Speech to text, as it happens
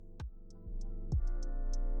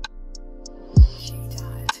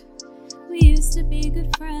used to be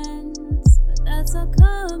good friends, but that's all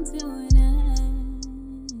come to an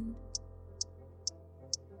end.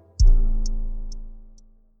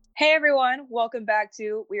 Hey everyone, welcome back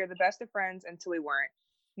to We Are the Best of Friends Until We Weren't.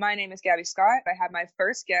 My name is Gabby Scott. I had my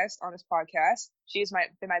first guest on this podcast. She's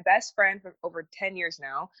been my best friend for over 10 years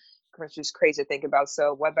now, which is crazy to think about.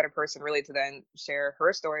 So what better person really to then share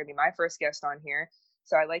her story, be my first guest on here.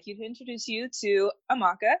 So I'd like to introduce you to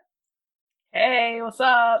Amaka. Hey, what's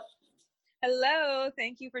up? Hello,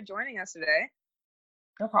 thank you for joining us today.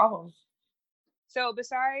 No problem. So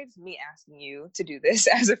besides me asking you to do this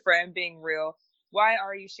as a friend, being real, why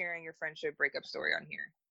are you sharing your friendship breakup story on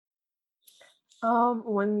here?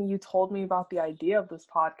 When you told me about the idea of this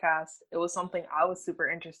podcast, it was something I was super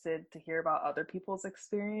interested to hear about other people's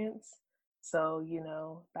experience. So,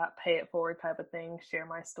 that pay it forward type of thing, share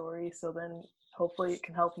my story. So then hopefully it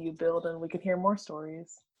can help you build and we can hear more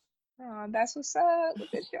stories. Oh, that's what's up with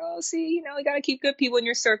this, y'all. See, you gotta keep good people in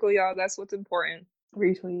your circle, y'all. That's what's important.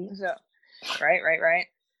 Retweet. So, right.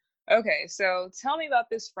 Okay, so tell me about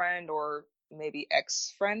this friend or maybe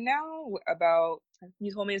ex-friend now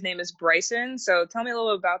you told me his name is Bryson. So tell me a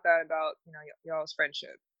little bit about that, about, y'all's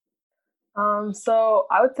friendship. So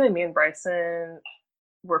I would say me and Bryson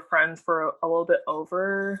were friends for a little bit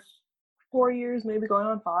over 4 years, maybe going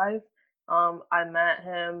on 5. I met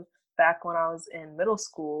him back when I was in middle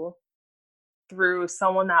school through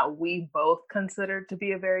someone that we both considered to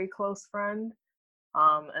be a very close friend.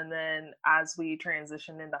 And then as we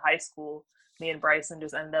transitioned into high school, me and Bryson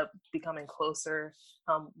just ended up becoming closer.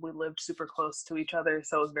 We lived super close to each other,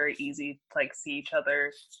 so it was very easy to see each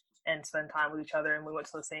other and spend time with each other, and we went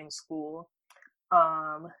to the same school.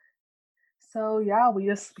 So yeah, we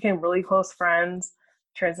just became really close friends,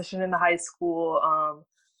 transitioned into high school.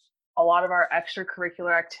 A lot of our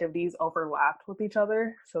extracurricular activities overlapped with each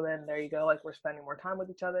other. So then there you go, we're spending more time with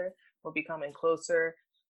each other, we're becoming closer.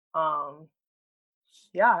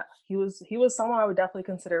 Yeah, he was someone I would definitely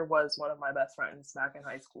consider was one of my best friends back in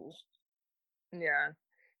high school. Yeah.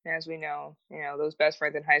 And as we know, those best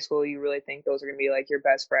friends in high school, you really think those are going to be your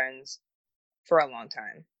best friends for a long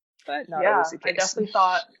time. But not always the case. I definitely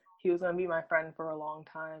thought he was going to be my friend for a long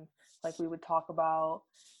time. We would talk about,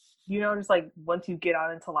 just once you get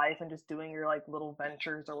out into life and just doing your little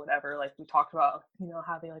ventures or whatever, we talked about,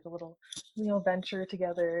 having a little, venture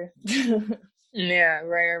together. Yeah,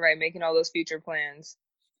 right. Making all those future plans.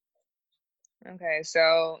 Okay,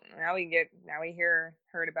 so now we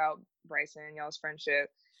heard about Bryson and y'all's friendship.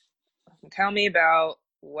 Tell me about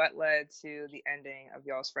what led to the ending of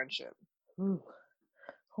y'all's friendship. Ooh.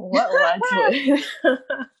 What led to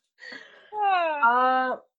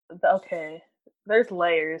it? Okay. There's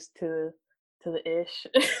layers to the ish.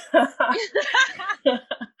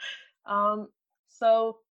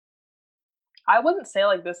 So I wouldn't say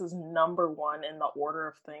this is number one in the order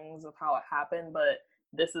of things of how it happened, but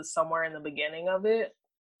this is somewhere in the beginning of it.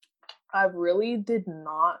 I really did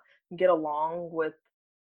not get along with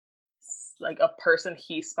a person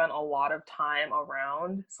he spent a lot of time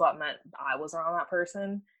around. So that meant I was around that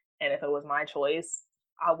person. And if it was my choice,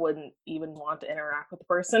 I wouldn't even want to interact with the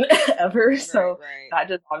person ever. So that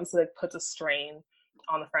just obviously puts a strain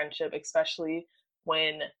on the friendship, especially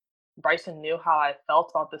when Bryson knew how I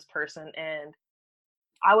felt about this person. And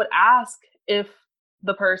I would ask if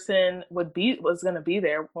the person was going to be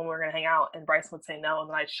there when we were going to hang out, and Bryson would say no, and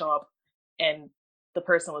then I'd show up and the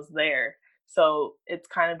person was there. So it's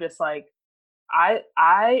kind of just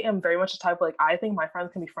I am very much the type I think my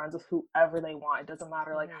friends can be friends with whoever they want. It doesn't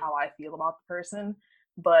matter how I feel about the person,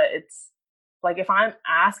 but it's if I'm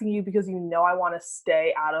asking you because I want to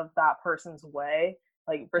stay out of that person's way,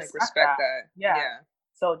 respect that. Yeah.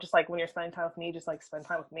 So just when you're spending time with me, just spend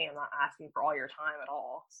time with me. I'm not asking for all your time at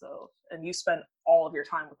all. So, and you spend all of your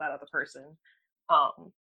time with that other person.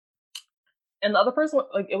 And the other person,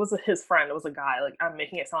 it was his friend. It was a guy. I'm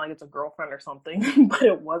making it sound like it's a girlfriend or something, but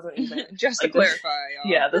it wasn't even. Just to clarify,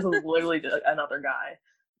 y'all. Yeah, this was literally another guy.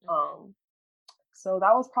 So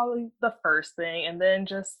that was probably the first thing. And then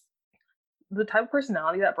just the type of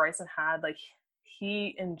personality that Bryson had,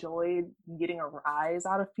 he enjoyed getting a rise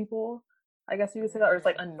out of people, I guess you could say that, or it's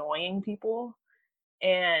annoying people.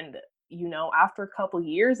 And, after a couple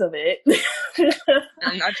years of it,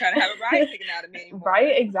 I'm not trying to have a rise taken out of me anymore.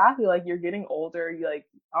 Right, exactly. You're getting older, you I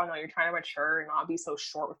don't know, you're trying to mature and not be so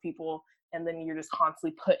short with people, and then you're just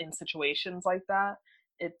constantly put in situations like that.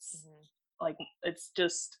 It's it's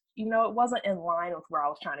just, it wasn't in line with where I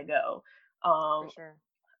was trying to go. For sure.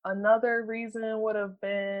 Another reason would have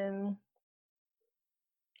been,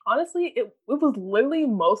 honestly, it was literally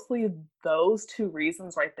mostly those two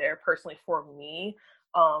reasons right there, personally, for me.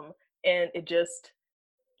 And it just,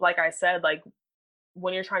 like I said,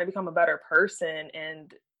 when you're trying to become a better person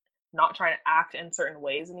and not trying to act in certain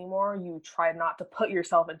ways anymore, you try not to put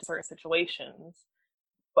yourself into certain situations.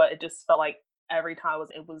 But it just felt like every time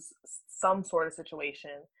it was some sort of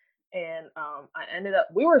situation. And I ended up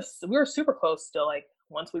we were super close still. Like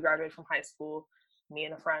once we graduated from high school, me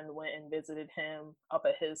and a friend went and visited him up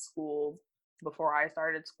at his school before I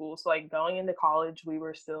started school. So like going into college, we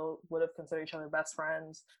were still would have considered each other best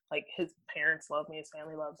friends. Like his parents love me, his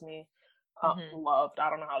family loves me. Loved. I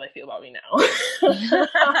don't know how they feel about me now.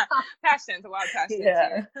 Past tense, a lot of past tense Yeah.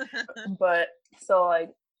 here. But so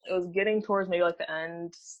like it was getting towards maybe like the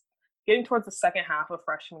end, getting towards the second half of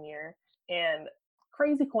freshman year, and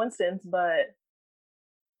crazy coincidence, but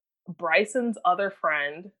Bryson's other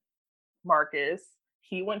friend, Marcus,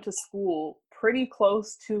 he went to school pretty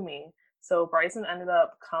close to me. So Bryson ended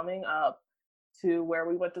up coming up to where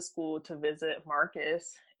we went to school to visit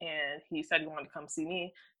Marcus, and he said he wanted to come see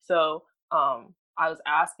me. So I was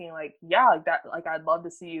asking like, yeah, like that, like I'd love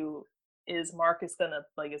to see you. Is Marcus gonna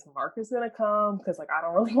come? Because like I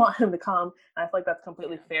don't really want him to come, and I feel like that's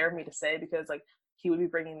completely fair of me to say, because like he would be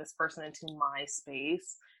bringing this person into my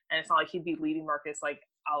space, and it's not like he'd be leaving Marcus like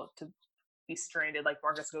out to be stranded. Like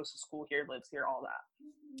Marcus goes to school here, lives here, all that.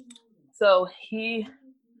 So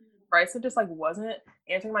Bryson just like wasn't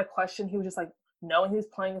answering my question. He was just like knowing he was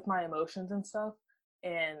playing with my emotions and stuff,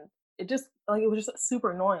 and it was just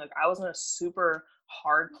super annoying. Like I was in a super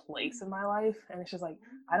hard place in my life, and it's just like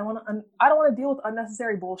I don't want to deal with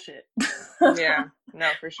unnecessary bullshit. Yeah, no,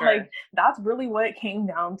 for sure. Like that's really what it came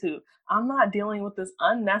down to. I'm not dealing with this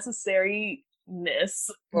unnecessariness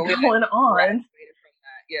going on.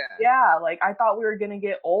 Yeah, like I thought we were gonna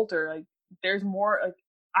get older. Like there's more. Like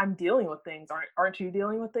I'm dealing with things. Aren't you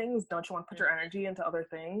dealing with things? Don't you want to put your energy into other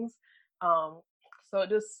things? So it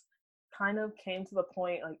just kind of came to the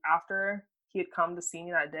point, like after he had come to see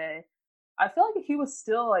me that day, I feel like he was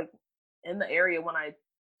still like in the area when I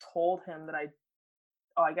told him that I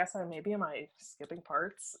guess am I skipping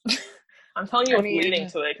parts? I'm telling you what's leading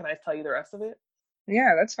to it. Can I tell you the rest of it?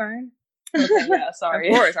 Yeah, that's fine. Okay, yeah, sorry.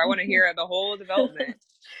 Of course, I want to hear the whole development.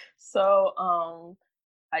 So,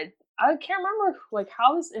 I can't remember like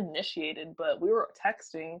how this initiated, but we were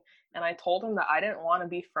texting, and I told him that I didn't want to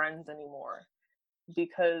be friends anymore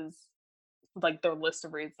because like the list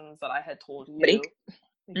of reasons that I had told you. Break.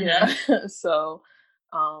 Yeah. Mm-hmm. So,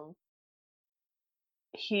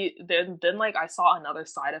 he then like I saw another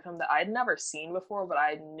side of him that I'd never seen before, but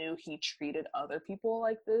I knew he treated other people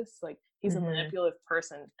like this. Like he's a manipulative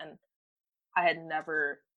person, and he had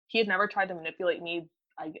never tried to manipulate me,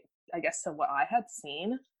 I guess, to what I had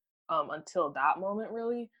seen until that moment,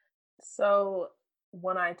 really. So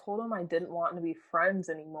when I told him I didn't want to be friends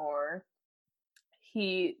anymore,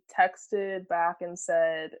 he texted back and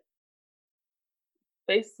said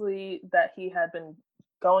basically that he had been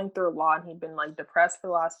going through a lot, and he'd been like depressed for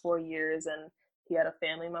the last 4 years, and he had a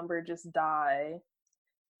family member just die.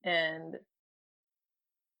 And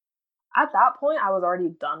at that point, I was already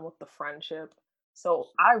done with the friendship. So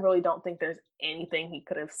I really don't think there's anything he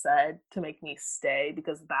could have said to make me stay,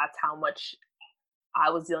 because that's how much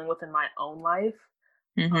I was dealing with in my own life.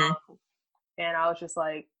 And I was just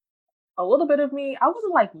like, a little bit of me, I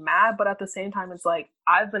wasn't like mad, but at the same time, it's like,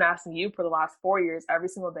 I've been asking you for the last 4 years, every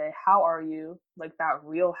single day, how are you? Like that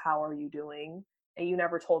real, how are you doing? And you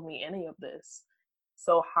never told me any of this.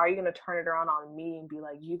 So how are you going to turn it around on me and be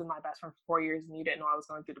like, you've been my best friend for 4 years and you didn't know I was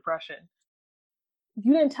going through depression?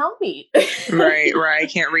 You didn't tell me. Right. I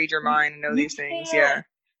can't read your mind and know these things. Yeah.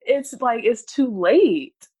 It's like, it's too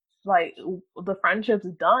late. Like the friendship's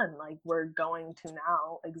done. Like we're going to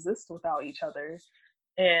now exist without each other.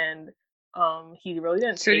 And he really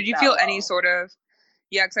didn't. So did you feel any sort of,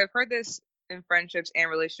 because I've heard this in friendships and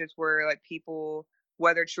relationships where like people,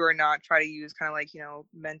 whether true or not, try to use kind of like,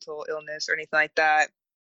 mental illness or anything like that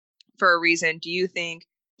for a reason. Did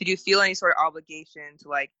you feel any sort of obligation to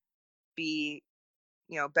like be,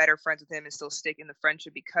 better friends with him and still stick in the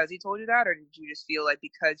friendship because he told you that? Or did you just feel like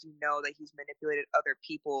because you know that he's manipulated other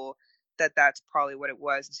people, that's probably what it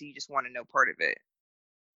was, and so you just want to know part of it?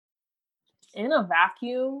 In a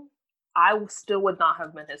vacuum, I still would not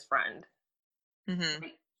have been his friend.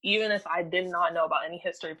 Even if I did not know about any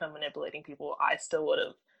history of him manipulating people, I still would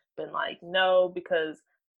have been like, no, because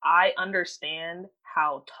I understand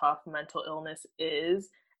how tough mental illness is.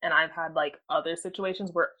 And I've had like other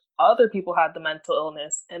situations where other people had the mental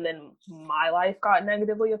illness and then my life got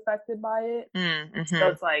negatively affected by it. So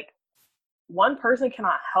it's like, one person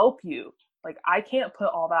cannot help you. Like I can't put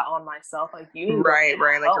all that on myself. Like you need right,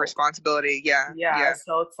 like the responsibility. Yeah.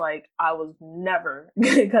 So it's like I was never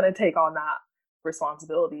gonna take on that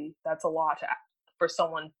responsibility. That's a lot for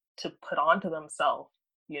someone to put onto themselves,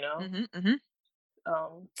 you know?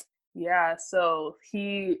 Yeah, so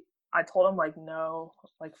I told him like, no,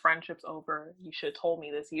 like friendship's over. You should have told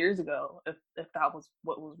me this years ago if that was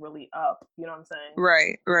what was really up. You know what I'm saying?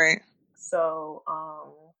 Right. So,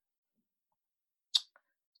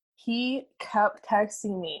 he kept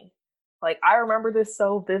texting me. Like, I remember this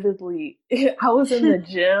so vividly. I was in the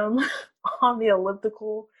gym on the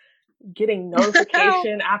elliptical getting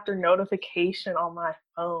notification after notification on my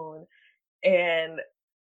phone. And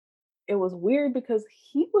it was weird because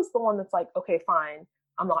he was the one that's like, okay, fine,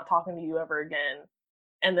 I'm not talking to you ever again.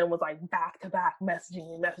 And then was like back to back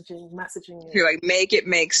messaging me. You're like, make it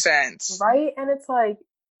make sense. Right? And it's like,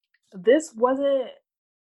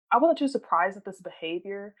 I wasn't too surprised at this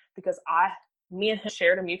behavior because me and him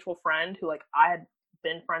shared a mutual friend who like I had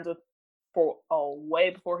been friends with for way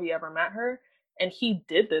before he ever met her. And he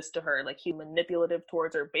did this to her. Like, he manipulative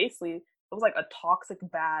towards her. Basically, it was like a toxic,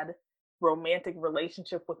 bad romantic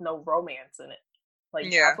relationship with no romance in it. Like,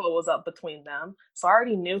 that's what was up between them. So I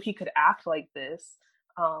already knew he could act like this.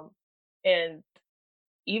 And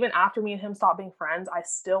even after me and him stopped being friends, I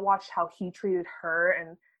still watched how he treated her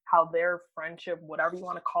and how their friendship, whatever you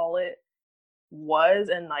want to call it, was.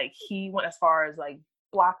 And like, he went as far as like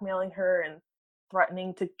blackmailing her and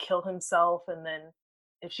threatening to kill himself. And then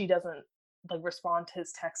if she doesn't like respond to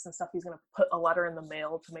his texts and stuff, he's gonna put a letter in the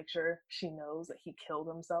mail to make sure she knows that he killed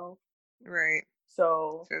himself. Right.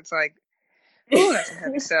 So it's like, oh, that's some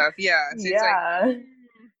heavy stuff. Yeah. So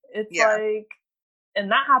it's like, and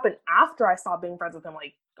that happened after I stopped being friends with him,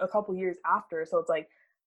 like a couple years after. So it's like,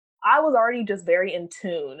 I was already just very in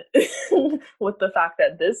tune with the fact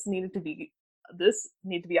that this needed to be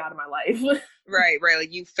out of my life. Right.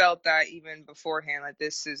 Like, you felt that even beforehand, like,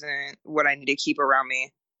 this isn't what I need to keep around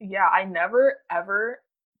me. Yeah, I never, ever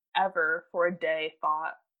for a day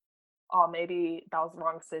thought, oh, maybe that was the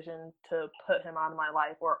wrong decision to put him out of my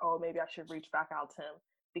life, or, oh, maybe I should reach back out to him,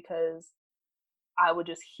 because I would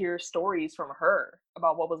just hear stories from her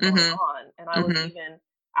about what was going on. And I was even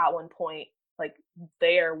at one point like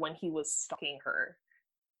there when he was stalking her.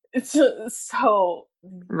 It's so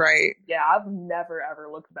right. Yeah, I've never ever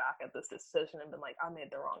looked back at this decision and been like, I made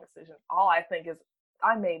the wrong decision. All I think is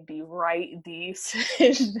I made the right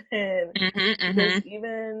decision. Because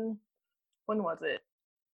even when was it?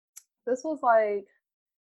 This was like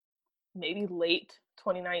maybe late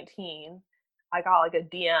 2019. I got like a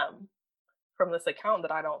DM from this account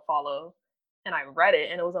that I don't follow, and I read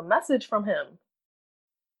it, and it was a message from him.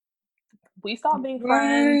 We stopped being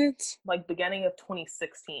friends like beginning of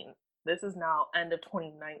 2016. This is now end of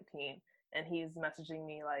 2019, and he's messaging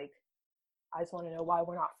me like, I just want to know why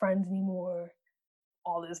we're not friends anymore.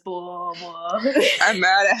 All this blah blah. I'm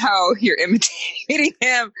mad at how you're imitating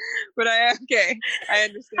him, but I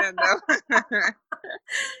understand though.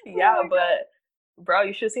 Yeah, but bro,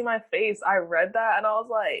 you should see my face. I read that and I was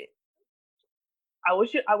like, I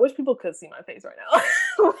wish people could see my face right now.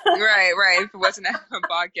 Right. If it wasn't a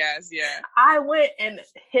podcast, yeah. I went and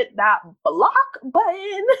hit that block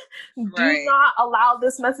button. Do not allow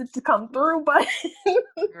this message to come through button.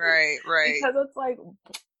 Right. Because it's like,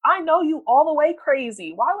 I know you all the way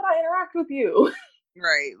crazy. Why would I interact with you?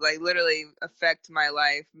 Right. Like, literally affect my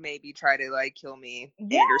life, maybe try to like kill me,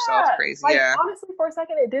 and yourself crazy. Like, honestly, for a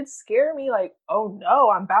second, it did scare me. Like, oh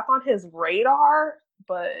no, I'm back on his radar.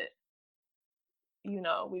 But you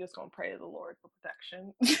know, we just gonna pray to the Lord for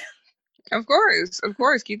protection. Of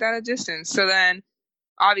course, keep that at distance. So then,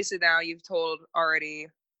 obviously, now you've told already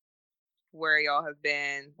where y'all have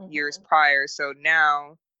been years prior. So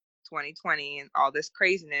now, 2020 and all this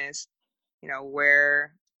craziness, you know,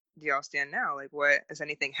 where do y'all stand now? Like, what has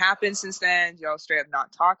anything happened since then? Do y'all straight up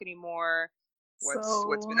not talk anymore?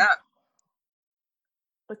 What's been up?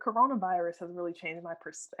 The coronavirus has really changed my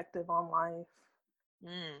perspective on life.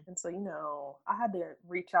 And so, you know, I had to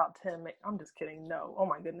reach out to him. I'm just kidding. No. Oh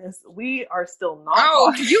my goodness. We are still not.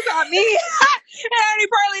 Oh, you got me. And you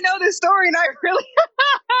probably know this story, and I really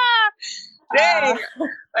dang.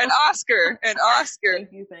 An Oscar.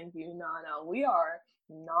 Thank you. No. We are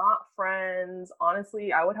not friends.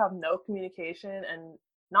 Honestly, I would have no communication, and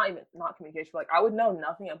not communication, like I would know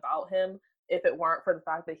nothing about him if it weren't for the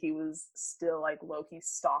fact that he was still like low-key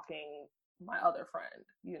stalking my other friend,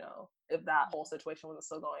 you know, if that whole situation was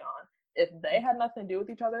still going on. If they had nothing to do with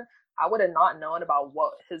each other, I would have not known about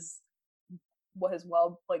what his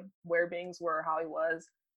where-beings were, how he was,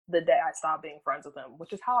 the day I stopped being friends with him,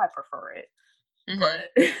 which is how I prefer it. But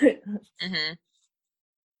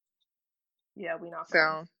yeah, we not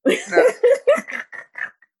friends. So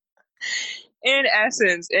in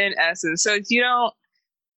essence, so you don't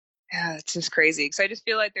Yeah, it's just crazy. Because I just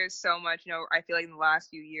feel like there's so much, I feel like in the last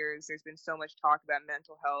few years, there's been so much talk about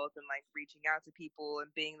mental health and like reaching out to people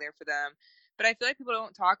and being there for them. But I feel like people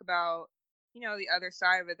don't talk about, the other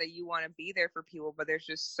side of it, that you want to be there for people, but there's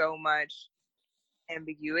just so much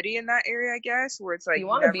ambiguity in that area, I guess, where it's like You you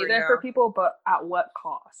want to be never there for know. people, but at what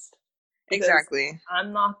cost? Because Exactly.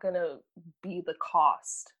 I'm not going to be the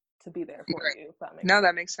cost to be there for Right. you, if that makes No, sense.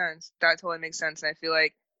 that makes sense. That totally makes sense. And I feel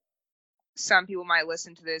like some people might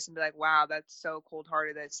listen to this and be like, wow, that's so cold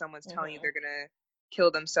hearted that someone's telling you Hmm. they're gonna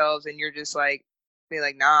kill themselves, and you're just like, be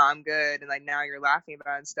like, nah, I'm good, and like now you're laughing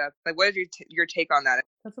about it and stuff. Like, what is your take on that?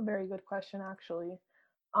 That's a very good question, actually.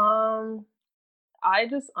 Um, I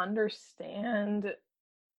just understand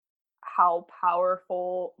how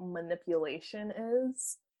powerful manipulation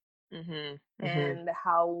is Mhm. Mhm. and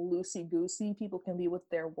how loosey goosey people can be with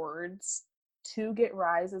their words to get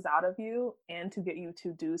rises out of you and to get you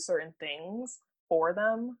to do certain things for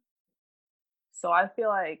them. So I feel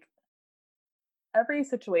like every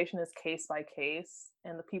situation is case by case,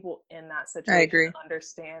 and the people in that I situation agree.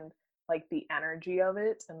 understand like the energy of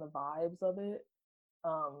it and the vibes of it.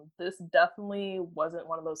 This definitely wasn't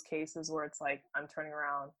one of those cases where it's like I'm turning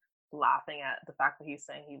around laughing at the fact that he's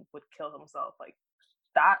saying he would kill himself. Like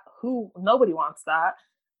that, who nobody wants that.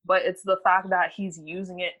 But it's the fact that he's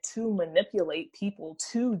using it to manipulate people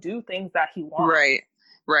to do things that he wants. Right.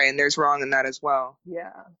 Right. And there's wrong in that as well.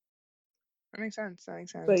 Yeah. That makes sense. That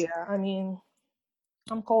makes But sense. yeah, I mean,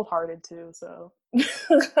 I'm cold hearted too, so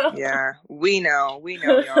Yeah, we know. We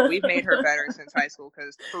know, y'all. We've made her better since high school,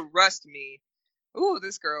 because trust me. Ooh,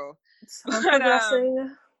 this girl. so I'm But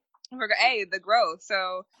progressing. hey, the growth.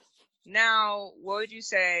 So now, what would you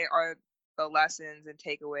say are the lessons and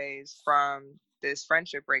takeaways from this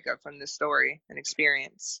friendship breakup, from this story and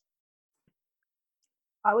experience?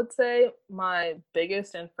 I would say my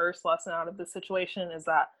biggest and first lesson out of this situation is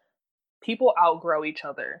that people outgrow each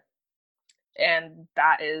other, and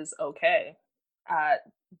that is okay. At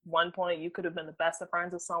one point, you could have been the best of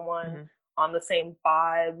friends with someone, Hmm. on the same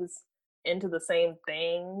vibes, into the same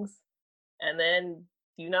things, and then,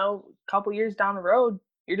 a couple years down the road,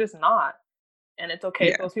 you're just not. And it's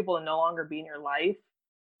okay for Yeah. those people to no longer be in your life.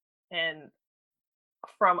 And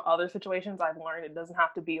from other situations, I've learned it doesn't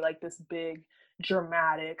have to be like this big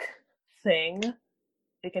dramatic thing.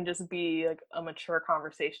 It can just be like a mature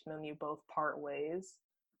conversation and you both part ways.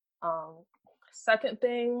 Um, Second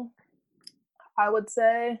thing I would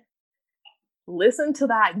say, listen to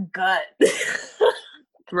that gut.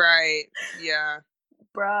 Right. Yeah.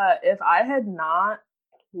 Bruh, if I had not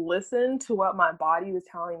listened to what my body was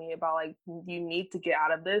telling me about, like, you need to get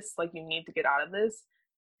out of this, like, you need to get out of this,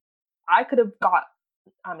 I could have got,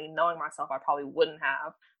 I mean, knowing myself, I probably wouldn't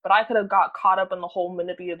have, but I could have got caught up in the whole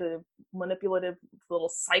manipulative little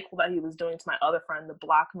cycle that he was doing to my other friend, the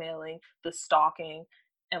blackmailing, the stalking.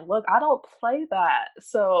 And look, I don't play that.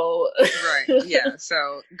 So, Right. Yeah.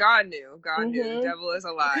 So God knew. God knew. The mm-hmm. devil is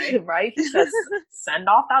a lie. Right? He says, send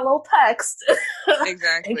off that little text and keep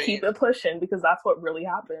Exactly. it pushing because that's what really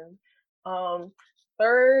happened. Um,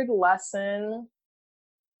 third lesson.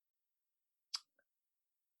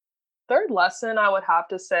 Third lesson I would have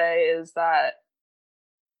to say is that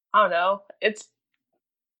I don't know. It's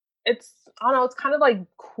I don't know. It's kind of like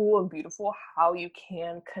cool and beautiful how you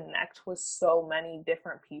can connect with so many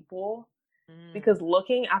different people. Mm. Because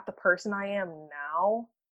looking at the person I am now,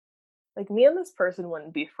 like me and this person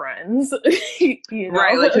wouldn't be friends, you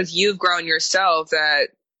Right. know? Like, because you've grown yourself, that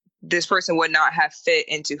this person would not have fit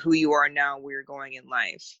into who you are now, where you're going in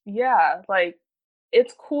life. Yeah, like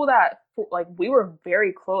it's cool that like we were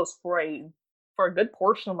very close for a good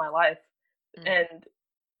portion of my life. Mm. And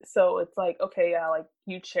so it's like, okay, yeah, like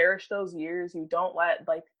you cherish those years, you don't let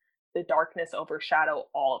like the darkness overshadow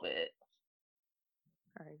all of it.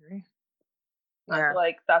 I agree. I Yeah. feel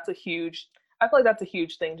like that's a huge I feel like that's a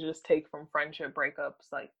huge thing to just take from friendship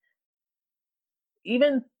breakups. Like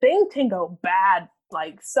even things can go bad,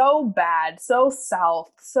 like so bad, so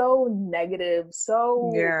south, so negative,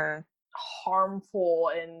 so Yeah. harmful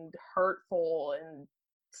and hurtful and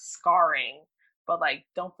scarring. But like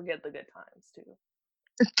don't forget the good times too.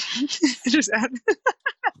 Just add.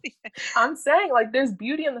 I'm saying like there's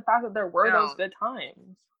beauty in the fact that there were those No, good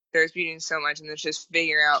times. there's beauty in so much, and it's just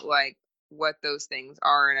figuring out like what those things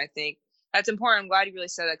are. And I think that's important. I'm glad you really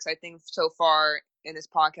said that, because I think so far in this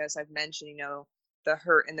podcast I've mentioned, the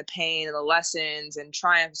hurt and the pain and the lessons and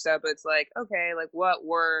triumph stuff. But it's like, okay, like what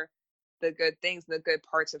were the good things, the good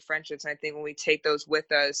parts of friendships? And I think when we take those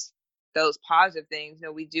with us, those positive things,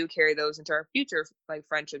 we do carry those into our future, like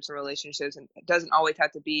friendships and relationships, and it doesn't always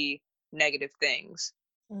have to be negative things.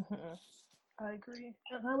 Mm-hmm. I agree.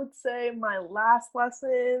 And I would say my last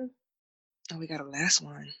lesson, Oh, we got a last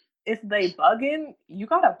one. if they bugging, you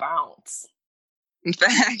gotta bounce.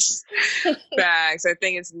 Facts. Facts. I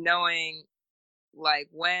think it's knowing like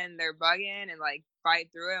when they're bugging and like fight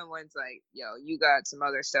through it, and when it's like, yo, you got some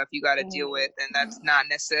other stuff you got to deal with, and that's not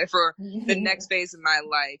necessary for the next phase of my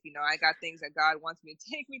life. You know, I got things that God wants me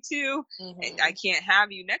to take me to, and I can't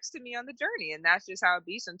have you next to me on the journey, and that's just how it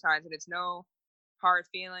be sometimes. And it's no hard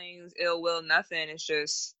feelings, ill will, nothing. It's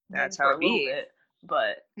just that's how it be.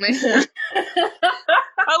 But a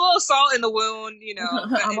little salt in the wound, you know.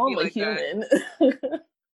 I'm only like human.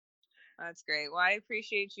 That's great. Well, I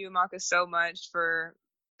appreciate you, Maka, so much for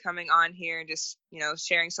coming on here and just, you know,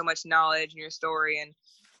 sharing so much knowledge in your story and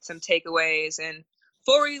some takeaways. And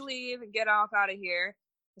before we leave and get off out of here,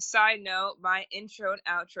 a side note, my intro and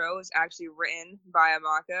outro is actually written by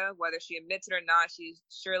Amaka. Whether she admits it or not, she's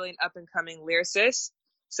surely an up-and-coming lyricist.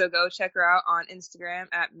 So go check her out on Instagram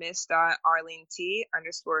at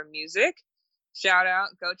miss.arlenet_music. Shout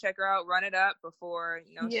out, go check her out, run it up before,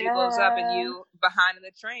 you know, she blows up and you behind in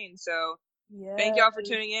the train. So thank y'all for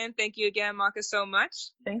tuning in. Thank you again, Maka, so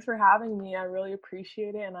much. Thanks for having me. I really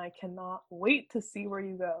appreciate it, and I cannot wait to see where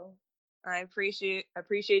you go. I appreciate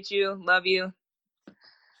you. Love you.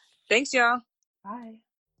 Thanks, y'all. Bye.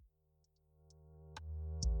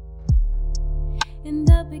 In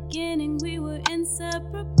the beginning, we were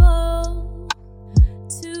inseparable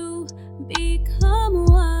to become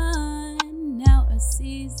one. Now a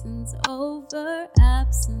season's over,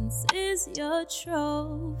 absence is your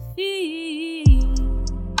trophy.